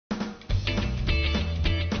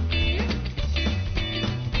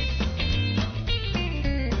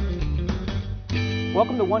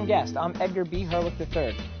Welcome to One Guest. I'm Edgar B. Hurwick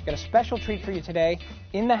III. Got a special treat for you today.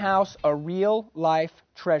 In the house, a real-life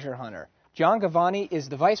treasure hunter. John Govoni is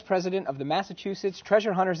the Vice President of the Massachusetts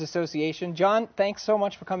Treasure Hunters Association. John, thanks so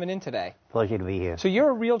much for coming in today. Pleasure to be here. So you're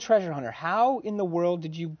a real treasure hunter. How in the world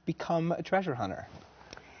did you become a treasure hunter?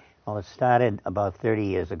 Well, it started about 30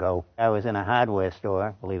 years ago. I was in a hardware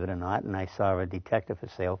store, believe it or not, and I saw a detector for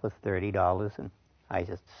sale for $30, and I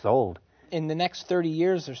just sold. In the next 30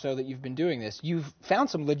 years or so that you've been doing this, you've found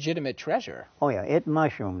some legitimate treasure. Oh yeah, it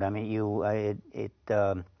mushroomed. I mean,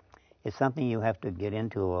 it's something you have to get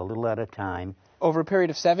into a little at a time. Over a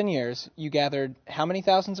period of 7 years, you gathered how many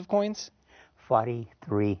thousands of coins?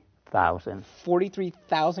 43,000.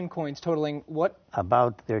 43,000 coins, totaling what?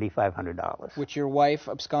 About $3,500. Which your wife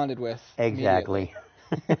absconded with. Exactly.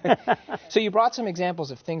 So you brought some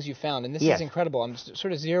examples of things you found, and this Yes. is incredible. I'm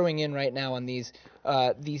sort of zeroing in right now on these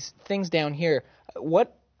things down here.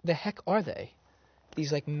 What the heck are they?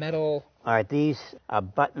 These like metal... All right, these are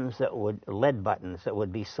buttons lead buttons that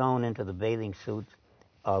would be sewn into the bathing suits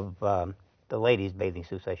of the ladies' bathing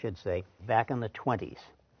suits, I should say, back in the 20s.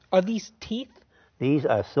 Are these teeth? These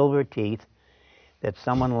are silver teeth that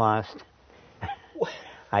someone lost.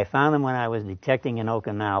 I found them when I was detecting in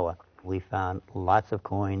Okinawa. We found lots of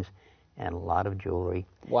coins and a lot of jewelry.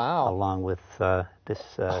 Wow. Along with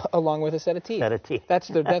along with a set of teeth. Set of teeth. That's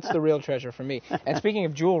the real treasure for me. And speaking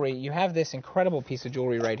of jewelry, you have this incredible piece of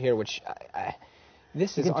jewelry right here, which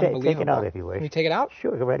this is unbelievable. Take it out if you wish. Can you take it out?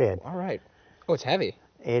 Sure, go right ahead. All right. Oh, it's heavy.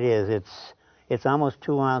 It is. It's almost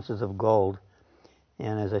 2 ounces of gold.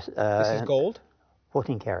 And as this is gold?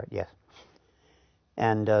 14 karat, yes.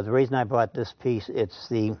 And the reason I bought this piece,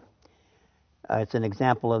 it's an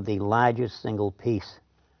example of the largest single piece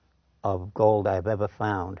of gold I've ever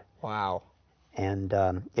found. Wow. And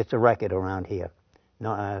it's a record around here.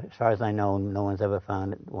 No, as far as I know, no one's ever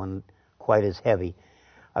found one quite as heavy.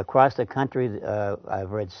 Across the country,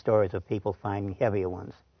 I've read stories of people finding heavier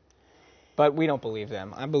ones. But we don't believe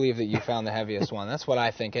them. I believe that you found the heaviest one. That's what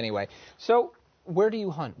I think anyway. So where do you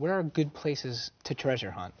hunt? Where are good places to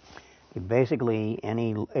treasure hunt? Basically,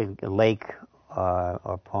 any lake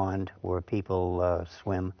or pond where people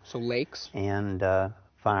swim. So lakes? And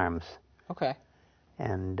farms. Okay.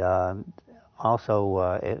 And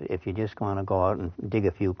also, if you just want to go out and dig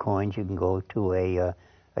a few coins, you can go to a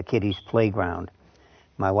kiddie's playground.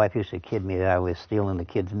 My wife used to kid me that I was stealing the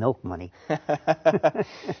kids' milk money.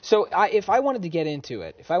 So if I wanted to get into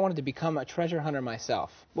it, if I wanted to become a treasure hunter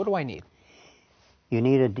myself, what do I need? You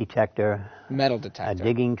need a detector. Metal detector. A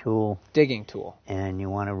digging tool. Digging tool. And you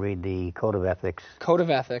want to read the Code of Ethics. Code of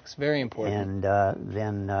Ethics, very important. And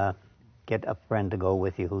then get a friend to go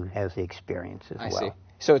with you who has the experience as well. I see.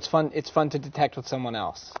 So it's fun to detect with someone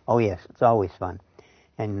else. Oh, yes. It's always fun.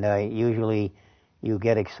 And usually you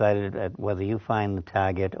get excited at whether you find the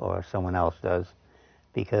target or someone else does,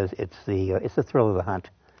 because it's the thrill of the hunt.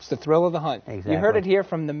 It's the thrill of the hunt. Exactly. You heard it here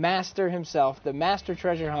from the master himself, the master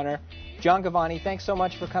treasure hunter, John Govoni. Thanks so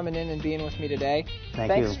much for coming in and being with me today.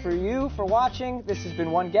 Thanks for you for watching. This has been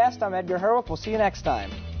One Guest. I'm Edgar Hurwick. We'll see you next time.